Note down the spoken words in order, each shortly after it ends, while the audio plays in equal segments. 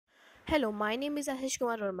Hello, my name is Ashish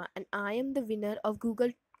Kumar Verma and I am the winner of Google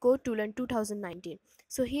Code to Learn 2019.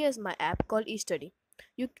 So here's my app called eStudy.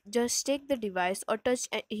 You just take the device or touch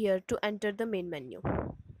here to enter the main menu.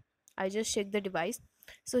 I just shake the device.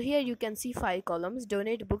 So here you can see 5 columns: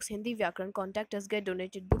 donate books, Hindi Vyakran, contact us, get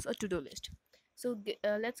donated books, or to-do list. So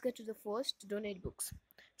let's get to the first, donate books.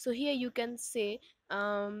 So here you can say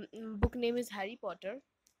book name is Harry Potter.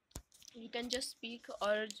 You can just speak,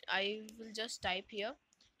 or I will just type here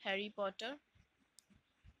Harry Potter,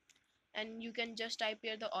 and you can just type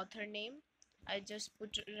here the author name. I just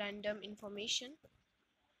put random information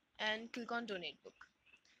and click on donate book.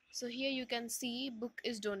 So here you can see book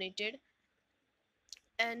is donated,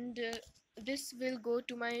 and this will go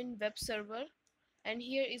to my web server. And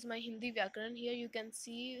here is my Hindi Vyakaran. Here you can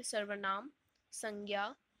see Sarvanam,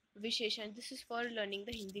 Sangya, Visheshan. This is for learning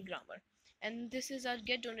the Hindi grammar. And this is our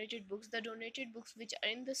get donated books. The donated books which are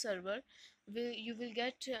in the server, you will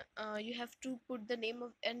get. You have to put the name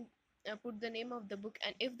of and put the name of the book.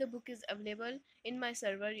 And if the book is available in my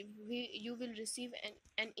server, you will receive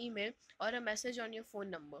an email or a message on your phone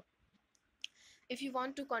number. If you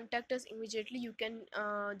want to contact us immediately, you can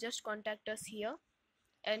just contact us here.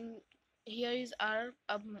 And here is our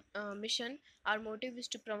mission. Our motive is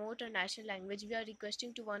to promote our national language. We are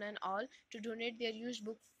requesting to one and all to donate their used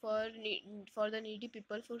book for the needy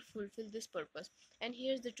people for fulfill this purpose. And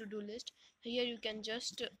here's the to-do list. Here you can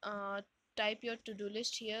just type your to-do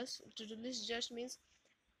list here. To-do list just means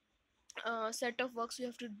set of works you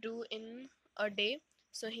have to do in a day.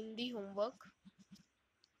 So Hindi homework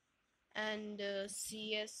and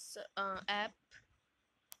CS app,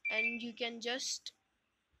 and you can just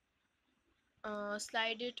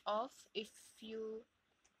slide it off if you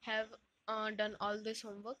have done all these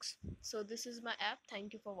homeworks. So this is my app.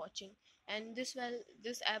 Thank you for watching. And this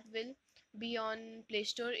app will be on Play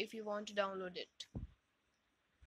Store if you want to download it.